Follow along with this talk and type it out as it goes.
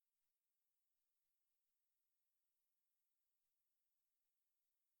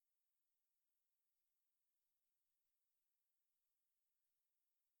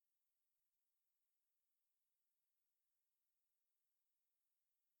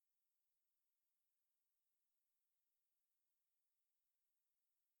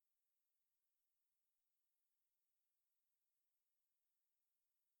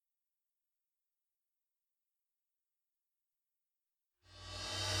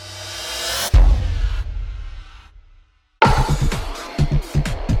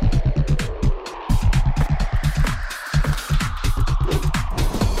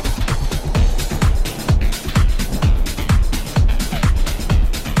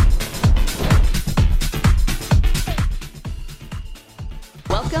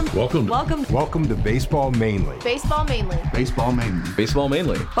Welcome to Baseball Mainly. Baseball Mainly. Baseball Mainly. Baseball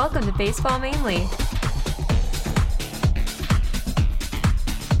Mainly. Welcome to Baseball Mainly.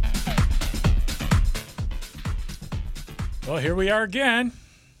 Well, here we are again.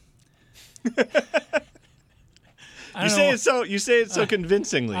 You say it so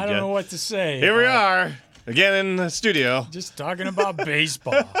convincingly, I don't know what to say. Here we are again in the studio. Just talking about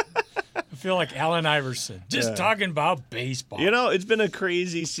baseball. I feel like Allen Iverson. Just talking about baseball. You know, it's been a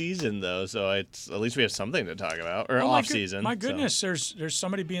crazy season though, so it's at least we have something to talk about. Or off season. My goodness, there's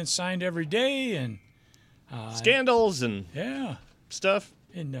somebody being signed every day and scandals and stuff.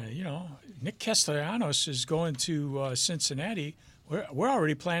 And Nick Castellanos is going to Cincinnati. We're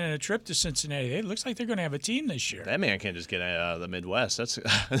already planning a trip to Cincinnati. It looks like they're going to have a team this year. That man can't just get out of the Midwest. That's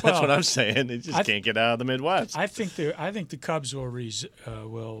what I'm saying. He just can't get out of the Midwest. I think the Cubs will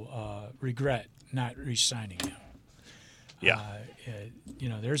regret not re-signing him. Yeah.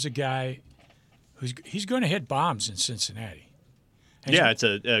 There's a guy he's going to hit bombs in Cincinnati. It's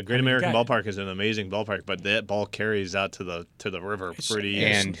a Great American Ballpark is an amazing ballpark, but that ball carries out to the river pretty easy.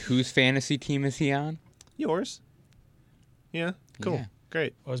 And whose fantasy team is he on? Yours. Yeah, cool. Yeah.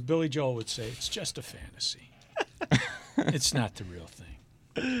 Great. Well, as Billy Joel would say, it's just a fantasy. It's not the real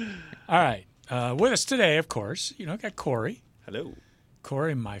thing. All right. With us today, of course, got Corey. Hello.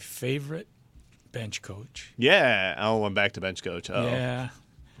 Corey, my favorite bench coach. Yeah. Oh, I'm back to bench coach. Oh. Yeah.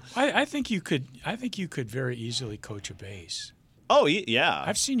 I think you could very easily coach a base. Oh, yeah.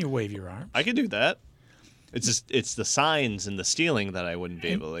 I've seen you wave your arms. I could do that. It's the signs and the stealing that I wouldn't be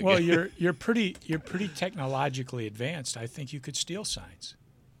able to. Well, you're pretty technologically advanced. I think you could steal signs.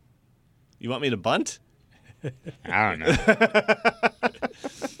 You want me to bunt? I don't know.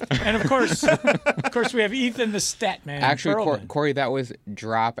 And of course, we have Ethan the stat man. Actually, Corey, that was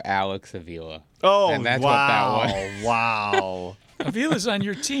drop Alex Avila. Oh, and that's wow! What that was. Wow! Avila's on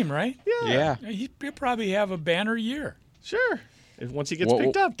your team, right? Yeah. He'll probably have a banner year. Sure. Once he gets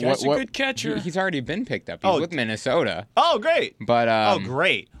picked up. Guy's a good catcher. He's already been picked up. He's with Minnesota. Oh, great. But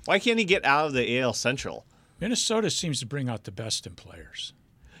great. Why can't he get out of the AL Central? Minnesota seems to bring out the best in players.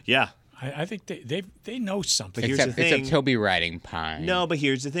 Yeah. I think they know something. Except he'll be riding pine. No, but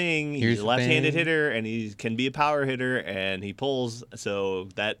here's the thing. He's a left-handed hitter, and he can be a power hitter, and he pulls. So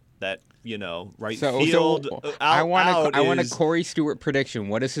that right field I want a Corey Stewart prediction.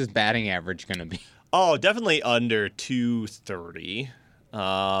 What is his batting average going to be? Oh, definitely under 230.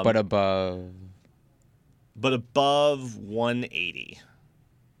 But above 180.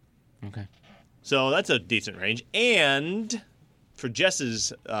 Okay. So that's a decent range. And for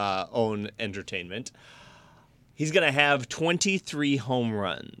Jess's own entertainment, he's going to have 23 home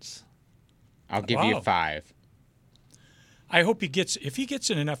runs. I'll give you 5. I hope if he gets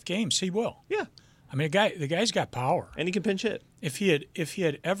in enough games, he will. Yeah. I mean, the guy's got power. And he can pinch hit. If he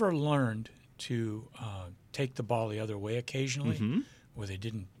had ever learned to take the ball the other way occasionally, where they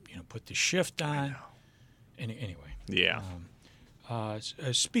didn't, put the shift on. Anyway. Yeah.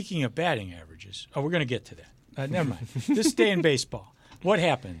 Speaking of batting averages, we're going to get to that. Never mind. This day in baseball, what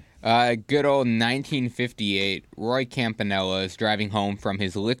happened? Good old 1958. Roy Campanella is driving home from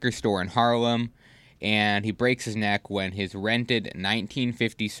his liquor store in Harlem, and he breaks his neck when his rented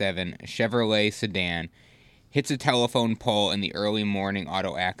 1957 Chevrolet sedan hits a telephone pole in the early morning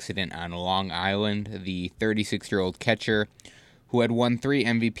auto accident on Long Island. The 36-year-old catcher, who had won 3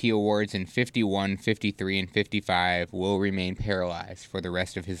 MVP awards in 51, 53, and 55, will remain paralyzed for the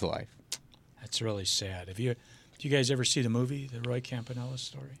rest of his life. That's really sad. Do you guys ever see the movie, the Roy Campanella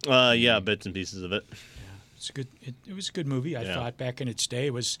story? Yeah, bits and pieces of it. Yeah, it's a good. It was a good movie. I thought back in its day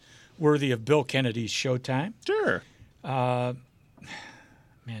it was worthy of Bill Kennedy's Showtime. Sure. Man,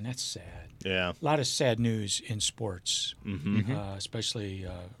 that's sad. Yeah. A lot of sad news in sports, especially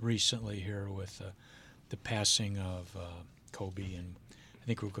recently here with the passing of Kobe, and I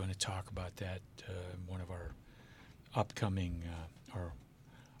think we're going to talk about that in one of our upcoming, or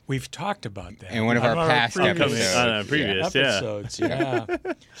we've talked about that in one of our past episodes. Yeah.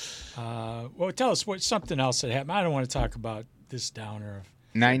 Well, tell us something else that happened. I don't want to talk about this downer of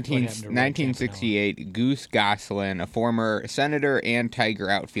 1968, Goose Goslin, a former Senator and Tiger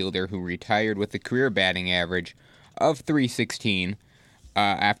outfielder who retired with a career batting average of .316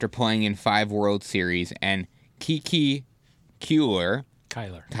 after playing in 5 World Series, and Kiki Kyler.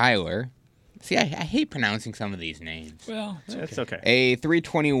 See, I hate pronouncing some of these names. Well, it's okay. A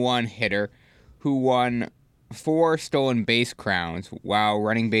 .321 hitter who won 4 stolen base crowns while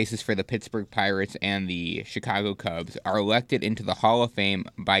running bases for the Pittsburgh Pirates and the Chicago Cubs, are elected into the Hall of Fame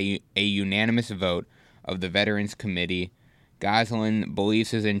by a unanimous vote of the Veterans Committee. Goslin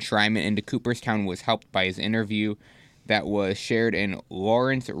believes his enshrinement into Cooperstown was helped by his interview that was shared in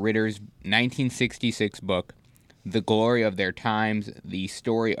Lawrence Ritter's 1966 book, The Glory of Their Times, the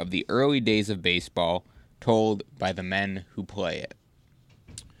story of the early days of baseball, told by the men who play it.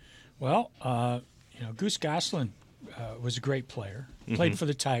 Well, Goose Goslin was a great player. Played for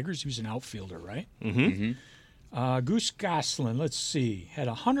the Tigers. He was an outfielder, right? Goose Goslin, let's see, had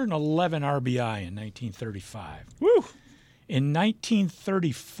 111 RBI in 1935. Woo! In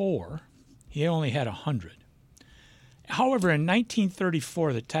 1934, he only had 100. However, in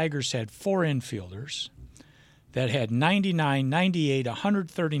 1934, the Tigers had 4 infielders that had 99, 98,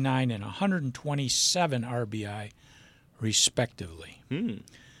 139, and 127 RBI, respectively.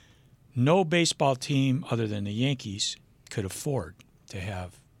 No baseball team other than the Yankees could afford to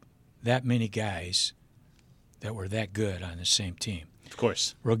have that many guys that were that good on the same team. Of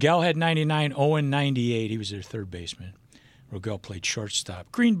course. Rogel had 99, Owen 98. He was their third baseman. Rogel played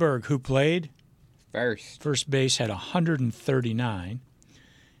shortstop. Greenberg, who played first base, had 139.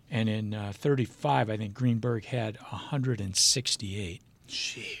 And in 35, I think Greenberg had 168.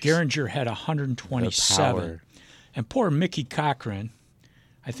 Jeez. Gehringer had 127. And poor Mickey Cochran,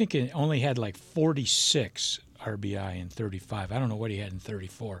 I think it only had like 46 RBI in 35. I don't know what he had in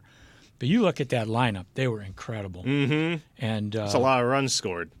 34. But you look at that lineup, they were incredible. And It's a lot of runs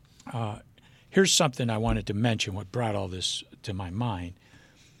scored. Here's something I wanted to mention, what brought all this to my mind.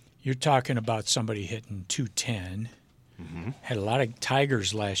 You're talking about somebody hitting 210. Had a lot of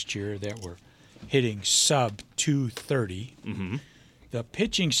Tigers last year that were hitting sub 230. The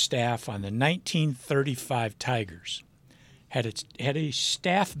pitching staff on the 1935 Tigers had a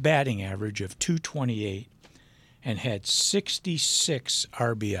staff batting average of 228 and had 66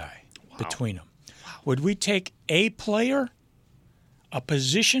 RBI between them. Would we take a player, a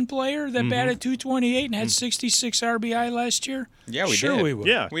position player that batted 228 and had 66 RBI last year? Yeah, we sure did. we would.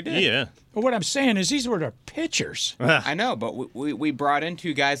 Yeah, We did. Yeah. But what I'm saying is these were the pitchers. I know, but we brought in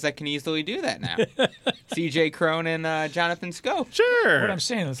 2 guys that can easily do that now. C.J. Crone and Jonathan Scope. Sure. What I'm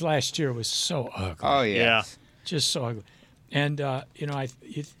saying is last year was so ugly. Oh, yes. Just so ugly. And,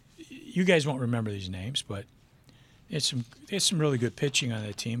 you guys won't remember these names, but it's some really good pitching on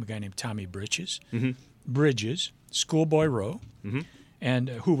that team. A guy named Tommy Bridges, Schoolboy Rowe, and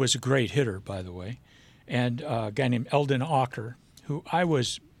who was a great hitter, by the way, and a guy named Eldon Auker, who I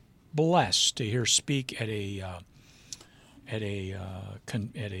was blessed to hear speak at a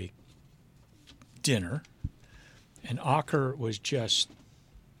dinner. And Auker was just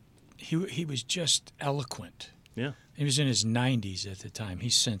he was just eloquent. Yeah. He was in his 90s at the time. He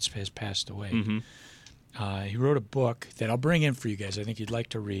since has passed away. He wrote a book that I'll bring in for you guys. I think you'd like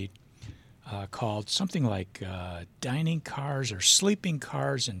to read, called something like Dining Cars or Sleeping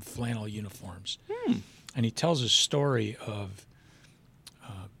Cars in Flannel Uniforms. And he tells a story of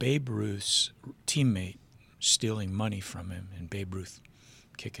Babe Ruth's teammate stealing money from him and Babe Ruth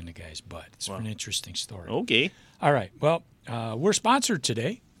kicking the guy's butt. It's an interesting story. Okay. All right. Well, we're sponsored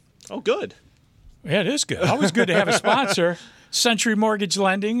today. Oh, good. Yeah, it is good. Always good to have a sponsor. Century Mortgage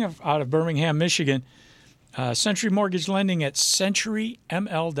Lending out of Birmingham, Michigan. Century Mortgage Lending at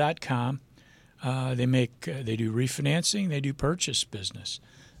centuryml.com. They do refinancing. They do purchase business.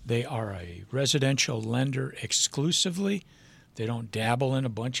 They are a residential lender exclusively. They don't dabble in a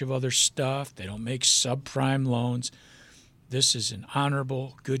bunch of other stuff. They don't make subprime loans. This is an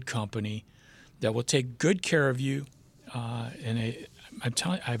honorable, good company that will take good care of you. I'm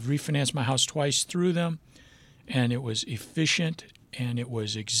telling you, I've refinanced my house twice through them, and it was efficient, and it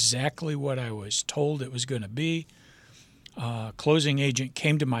was exactly what I was told it was going to be. Closing agent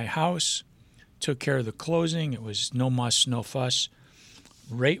came to my house, took care of the closing. It was no muss, no fuss.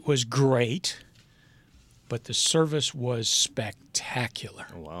 Rate was great, but the service was spectacular.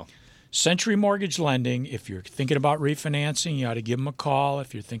 Oh, wow. Century Mortgage Lending, if you're thinking about refinancing, you ought to give them a call.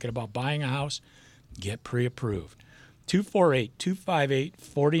 If you're thinking about buying a house, get pre-approved.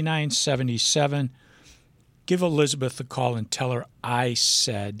 248-258-4977. Give Elizabeth a call and tell her I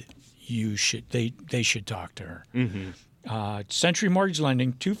said you should. They should talk to her. Century Mortgage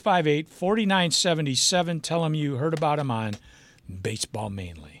Lending, 258-4977. Tell them you heard about them on Baseball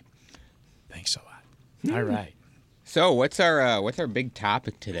Mainly. Thanks a lot. All right. So what's our big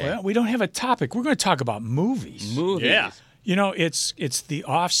topic today? Well, we don't have a topic. We're going to talk about movies. Yeah. You know, it's the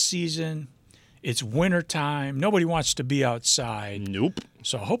off season. It's wintertime. Nobody wants to be outside. Nope.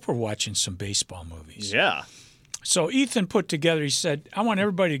 So I hope we're watching some baseball movies. Yeah. So Ethan put together, he said, I want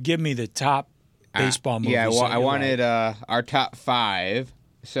everybody to give me the top baseball movies. Yeah, that I you wanted like. our top 5.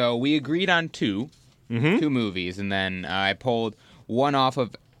 So we agreed on 2 movies, and then I pulled one off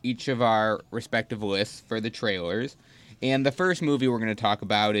of each of our respective lists for the trailers. And the first movie we're going to talk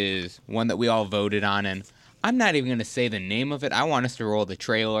about is one that we all voted on, and I'm not even going to say the name of it. I want us to roll the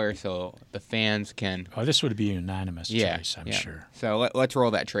trailer so the fans can... Oh, this would be a unanimous Yeah, choice, I'm yeah. sure. So let's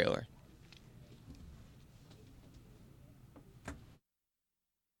roll that trailer.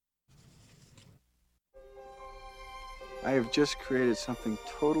 I have just created something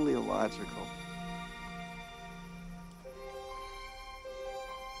totally illogical.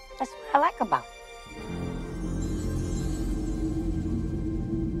 That's what I like about it.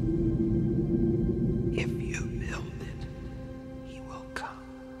 If you build it, he will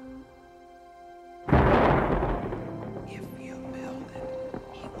come. If you build it,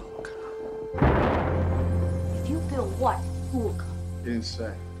 he will come. If you build what, who will come? You didn't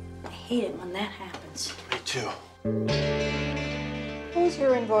say. I hate it when that happens. Me too. Who's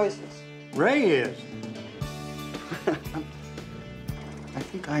hearing voices? Ray is. I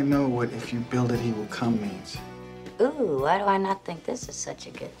think I know what "if you build it, he will come" means. Ooh, why do I not think this is such a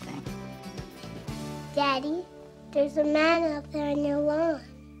good thing? Daddy, there's a man out there on your lawn.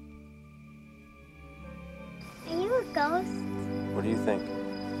 Are you a ghost? What do you think?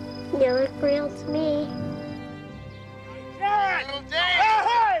 You look real to me.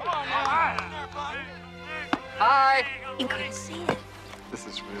 Hi! You couldn't see it. This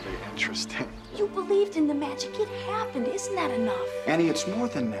is really interesting. You believed in the magic. It happened. Isn't that enough? Annie, it's more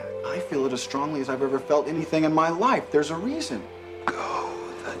than that. I feel it as strongly as I've ever felt anything in my life. There's a reason. Go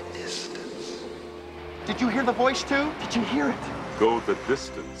the distance. Did you hear the voice too? Did you hear it? Go the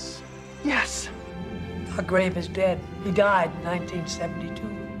distance. Yes. Doc Grave is dead. He died in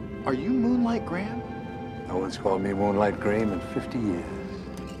 1972. Are you Moonlight Graham? No one's called me Moonlight Graham in 50 years.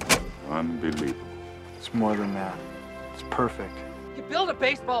 Unbelievable. It's more than that. It's perfect. You build a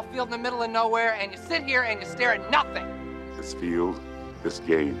baseball field in the middle of nowhere, and you sit here and you stare at nothing. This field, this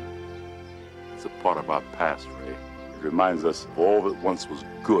game, it's a part of our past, Ray. It reminds us of all that once was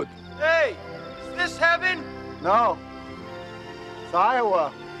good. Hey, is this heaven? No. It's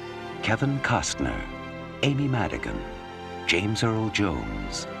Iowa. Kevin Costner, Amy Madigan, James Earl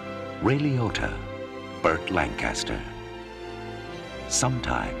Jones, Ray Liotta, Burt Lancaster.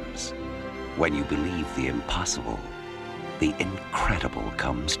 Sometimes, when you believe the impossible, the incredible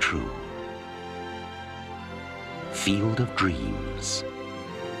comes true. Field of Dreams.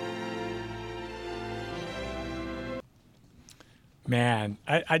 Man,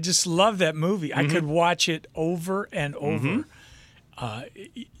 I just love that movie. I could watch it over and over.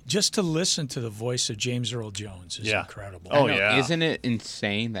 Just to listen to the voice of James Earl Jones is incredible. Oh, I know, yeah. Isn't it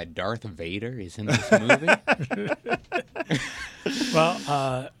insane that Darth Vader is in this movie?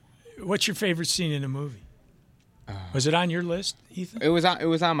 Well, what's your favorite scene in the movie? Was it on your list, Ethan? It was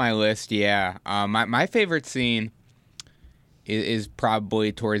on my list, yeah. My favorite scene is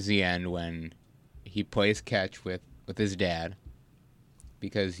probably towards the end when he plays catch with his dad,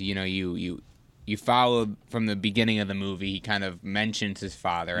 because you followed from the beginning of the movie. He kind of mentions his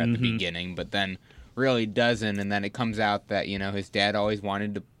father at the beginning, but then really doesn't, and then it comes out that his dad always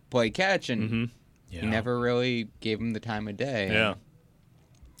wanted to play catch, and he never really gave him the time of day. Yeah.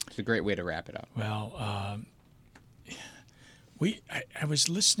 It's a great way to wrap it up. Well, I was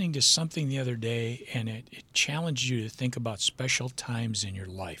listening to something the other day, and it challenged you to think about special times in your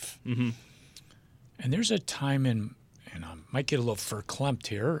life. Mm-hmm. And there's a time and I might get a little verklempt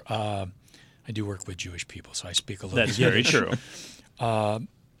here. I do work with Jewish people, so I speak a little That's very Yiddish. true. I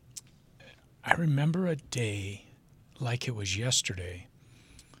remember a day like it was yesterday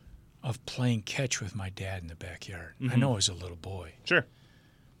of playing catch with my dad in the backyard. I know I was a little boy. Sure.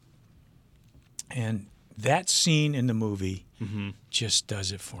 And that scene in the movie just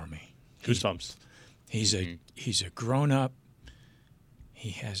does it for me. Goosebumps. He's a grown up. He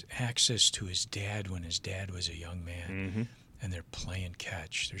has access to his dad when his dad was a young man, and they're playing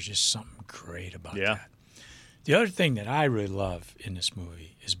catch. There's just something great about that. The other thing that I really love in this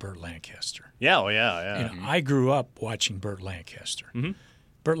movie is Burt Lancaster. Yeah, oh yeah. I grew up watching Burt Lancaster.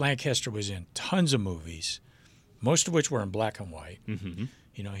 Burt Lancaster was in tons of movies, most of which were in black and white.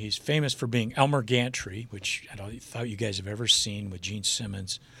 He's famous for being Elmer Gantry, which I don't thought you guys have ever seen, with Gene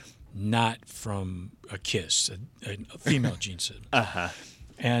Simmons, not from a Kiss, a female Gene Simmons.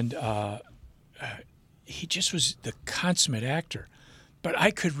 And he just was the consummate actor. But I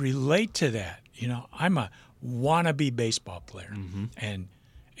could relate to that. I'm a wannabe baseball player, and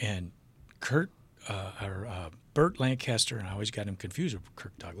Burt Lancaster, and I always got him confused with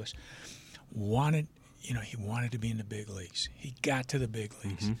Kirk Douglas, wanted. He wanted to be in the big leagues. He got to the big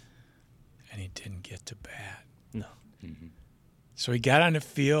leagues, and he didn't get to bat. No. So he got on the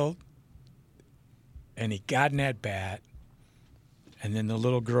field, and he got in that bat, and then the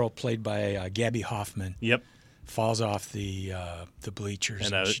little girl played by Gabby Hoffman falls off the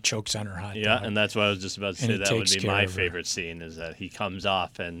bleachers and she chokes on her hot dog. Yeah, and that's what I was just about to say. That would be my of her. favorite scene is that he comes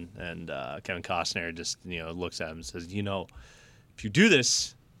off and Kevin Costner just looks at him and says, if you do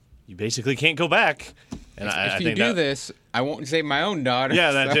this, you basically can't go back. And if you do this, I won't save my own daughter.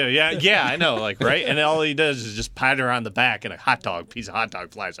 Yeah, that too. Yeah, I know, right? And all he does is just pat her on the back, and a piece of hot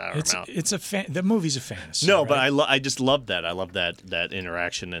dog flies out of her mouth. The movie's a fantasy. No, right? but I just love that. I love that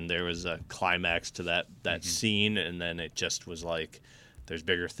interaction, and there was a climax to that scene, and then it just was like, there's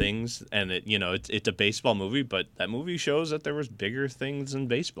bigger things, and it's a baseball movie, but that movie shows that there was bigger things in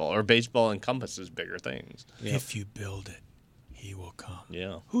baseball, or baseball encompasses bigger things. If you build it, he will come.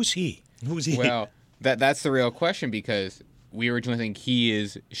 Yeah. Who's he? Well, that's the real question, because we originally think he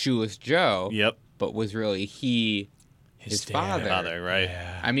is Shoeless Joe. Yep. But was really his father. Father, right?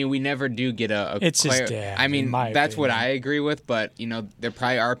 Yeah. I mean, we never do get a It's his dad. I mean, in my that's opinion. what I agree with, but there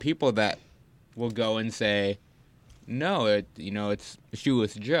probably are people that will go and say, no, it's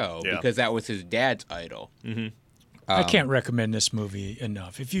Shoeless Joe, because that was his dad's idol. Mm-hmm. I can't recommend this movie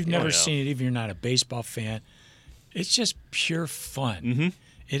enough. If you've never seen it, even if you're not a baseball fan, it's just pure fun. Mm-hmm.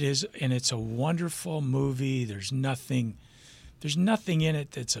 It is, and it's a wonderful movie. There's nothing in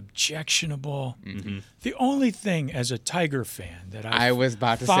it that's objectionable. Mm-hmm. The only thing, as a Tiger fan, that I was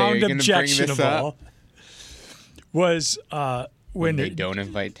about to say, found are you gonna bring this objectionable up? was when they don't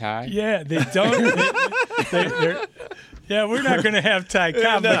invite Ty. Yeah, they don't. Yeah, we're not going to have Ty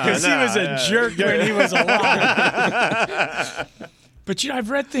Cobb because he was a jerk when he was alive. But I've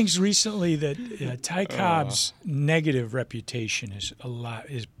read things recently that Ty Cobb's negative reputation is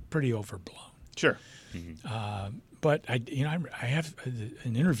pretty overblown. Sure. But I have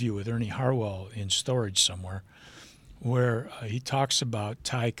an interview with Ernie Harwell in storage somewhere, where he talks about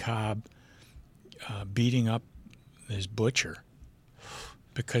Ty Cobb beating up his butcher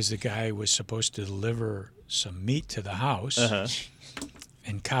because the guy was supposed to deliver some meat to the house,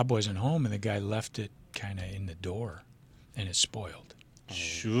 and Cobb wasn't home, and the guy left it kind of in the door, and it spoiled.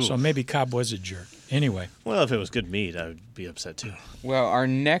 Sure. So maybe Cobb was a jerk. Anyway. Well, if it was good meat, I would be upset too. Well, our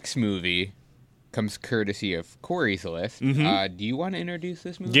next movie comes courtesy of Corey's list. Mm-hmm. Do you want to introduce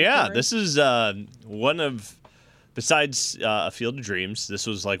this movie? Yeah, Corey? this is one of, besides A Field of Dreams, this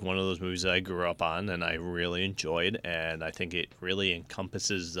was like one of those movies that I grew up on and I really enjoyed, and I think it really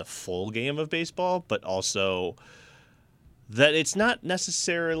encompasses the full game of baseball, but also that it's not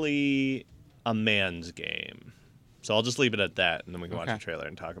necessarily a man's game. So I'll just leave it at that, and then we can watch the trailer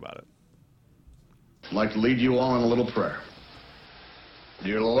and talk about it. I'd like to lead you all in a little prayer.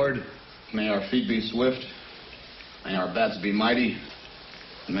 Dear Lord, may our feet be swift, may our bats be mighty,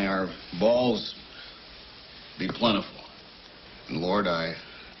 and may our balls be plentiful. And Lord, I'd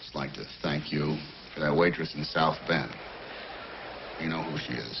just like to thank you for that waitress in South Bend. You know who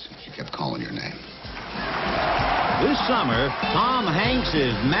she is. She kept calling your name. This summer, Tom Hanks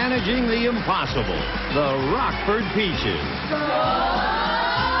is managing the impossible, the Rockford Peaches.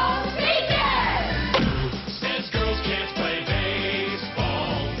 Says girls can't play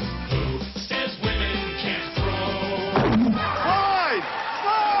baseball. Who says women can't throw?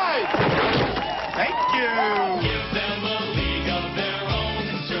 Slide! Thank you! Give them a league of their own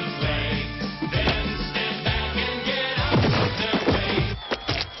to play. Then stand back and get out of their way.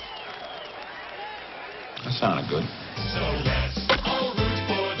 That sounded good. So let's all root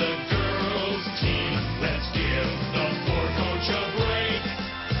for the girls' team. Let's give the poor coach a break.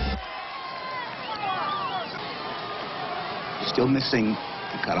 Still missing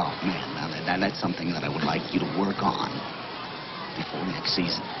the cutoff man. Now, that's something that I would like you to work on before next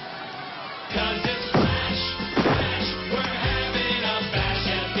season. 'Cause it's Flash, we're having a bash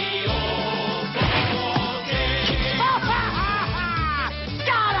at the old baseball game.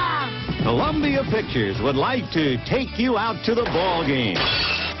 Got him! Columbia Pictures would like to take you out to the ball game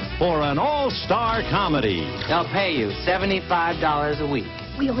for an all-star comedy. They'll pay you $75 a week.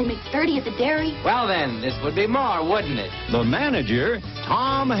 We only make 30 at the dairy. Well then, this would be more, wouldn't it? The manager,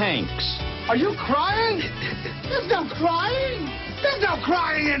 Tom Hanks. Are you crying? There's no crying! There's no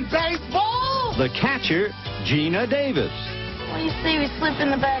crying in baseball! The catcher, Gina Davis. Why do you say we slip in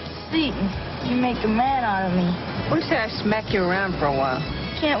the back seat and you make a man out of me? What if I smack you around for a while?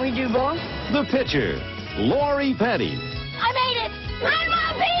 Can't we do both? The pitcher, Lori Petty. I made it! I'm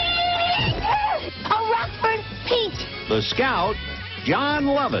a peach! A Rockford peach! The scout, John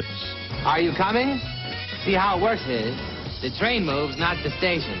Lovitz. Are you coming? See how it works is, the train moves, not the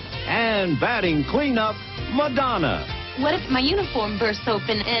station. And batting cleanup, Madonna. What if my uniform bursts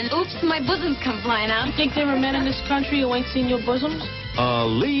open and oops, my bosoms come flying out? You think there were men in this country who ain't seen your bosoms? A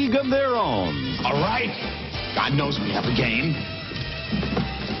league of their own. All right. God knows we have a game.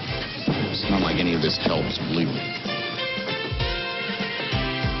 It's not like any of this helps, believe me.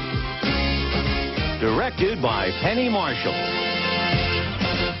 Directed by Penny Marshall.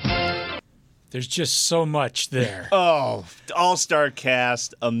 There's just so much there. Oh, all-star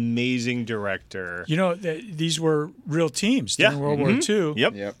cast, amazing director. You know, these were real teams during World War II.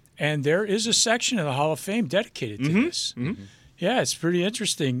 Yep. And there is a section of the Hall of Fame dedicated to this. Yeah, it's pretty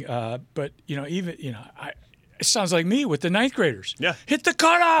interesting. But, you know, even, you know, it sounds like me with the ninth graders. Yeah. Hit the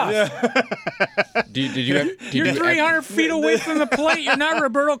cutoff. Yeah. You're 300 feet away from the plate. You're not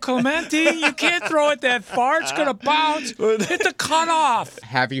Roberto Clemente. You can't throw it that far. It's going to bounce. Hit the cutoff.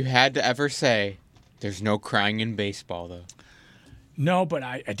 Have you had to ever say, there's no crying in baseball, though? No, but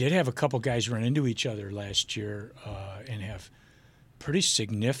I did have a couple guys run into each other last year and have pretty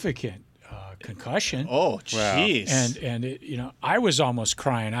significant concussion. Oh, jeez. And it, you know, I was almost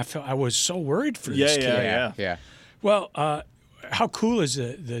crying. I was so worried for this kid. Yeah. Well, how cool is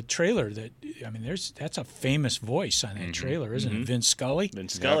the trailer? That's a famous voice on that trailer, isn't it? Vince Scully.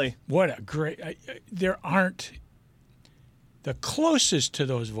 Vince Scully. Yep. What a great! There aren't the closest to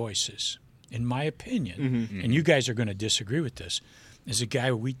those voices, in my opinion. And you guys are going to disagree with this. Is a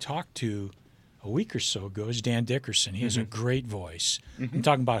guy we talked to a week or so ago is Dan Dickerson. He has a great voice. I'm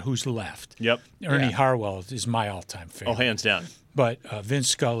talking about who's left. Yep. Ernie Harwell is my all-time favorite. Oh, hands down. But Vince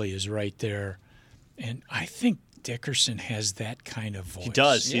Scully is right there. And I think Dickerson has that kind of voice. He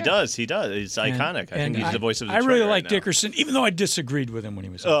does. He does. It's iconic. I think he's the voice of the I really trailer like right now. Dickerson, even though I disagreed with him when he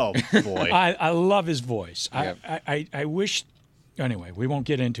was Oh, boy. I love his voice. Yep. I wish... Anyway, we won't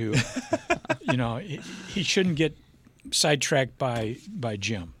get into... you know, he shouldn't get sidetracked by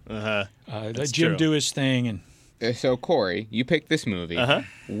Jim. Let Jim do his thing. And so, Corey, you picked this movie.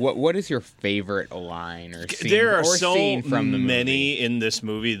 What is your favorite line or scene? There are or so scene from the many movie? in this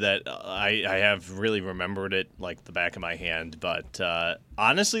movie that I have really remembered it like the back of my hand. But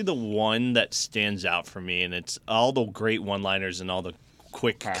honestly, the one that stands out for me, and it's all the great one-liners and all the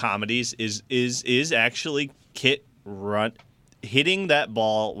quick comedies, is actually Kit hitting that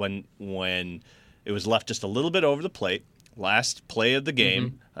ball when it was left just a little bit over the plate. Last play of the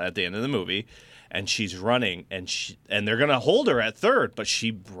game at the end of the movie. And she's running, and they're going to hold her at third, but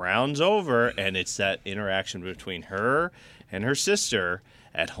she rounds over, and it's that interaction between her and her sister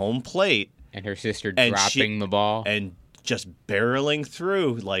at home plate. And her sister dropping the ball. And just barreling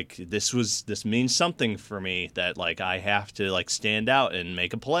through. Like, this means something for me, that, like, I have to, like, stand out and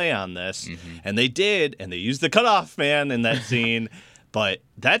make a play on this. And they did, and they used the cutoff man in that scene. But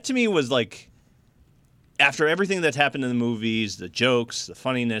that, to me, was, like... After everything that's happened in the movies, the jokes, the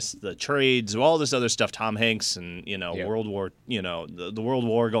funniness, the trades, all this other stuff, Tom Hanks and, you know, World War, you know, the World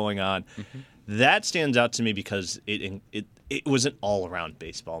War going on, that stands out to me because it was an all-around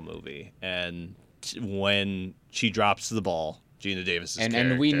baseball movie. And when she drops the ball, Gina Davis's character.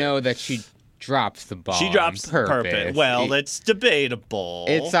 And we know that she drops the ball. She drops on purpose. Well, it's debatable.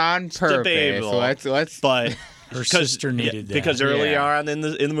 It's on purpose. Debatable. Let's. But her sister needed that. Because earlier on in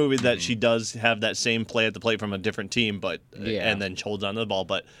the movie that she does have that same play at the plate from a different team, but and then holds on to the ball.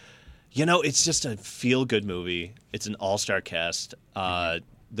 But you know, it's just a feel-good movie. It's an all-star cast.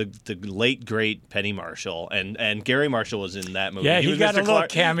 The late great Penny Marshall and Gary Marshall was in that movie. Yeah, he got a little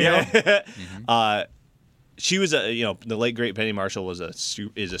cameo. Yeah. She was the late great Penny Marshall was a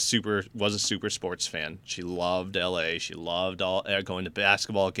super sports fan. She loved LA. She loved going to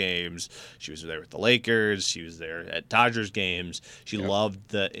basketball games. She was there with the Lakers. She was there at Dodgers games. She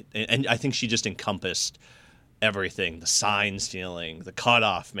loved and I think she just encompassed everything: the sign stealing, the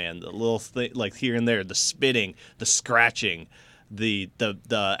cutoff man, the little thing like here and there, the spitting, the scratching. The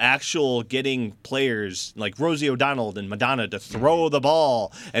actual getting players like Rosie O'Donnell and Madonna to throw the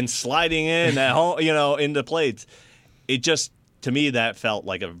ball and sliding in at home, into plates. It just, to me, that felt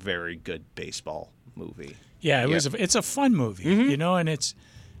like a very good baseball movie. Yeah, it's a fun movie, and it's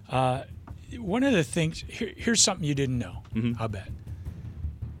one of the things. Here's something you didn't know. I'll bet.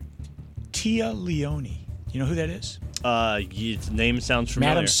 Tia Leone. You know who that is? His name sounds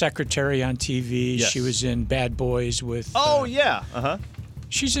familiar. Madam Secretary on TV. Yes. She was in Bad Boys with... Oh, yeah.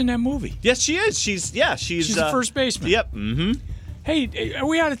 She's in that movie. Yes, she is. She's the first baseman. Yep. Hey, are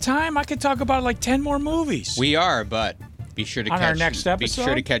we out of time? I could talk about like 10 more movies. We are, but be sure to our next episode? Be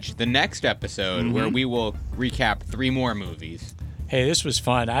sure to catch the next episode where we will recap 3 more movies. Hey, this was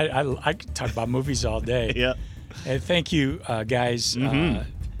fun. I could talk about movies all day. Yeah. Hey, thank you, guys.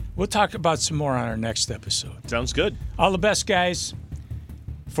 We'll talk about some more on our next episode. Sounds good. All the best, guys.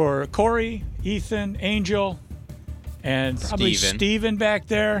 For Corey, Ethan, Angel, and probably Steven back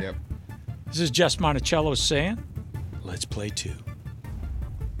there. Yep. This is Jess Monticello saying, let's play 2.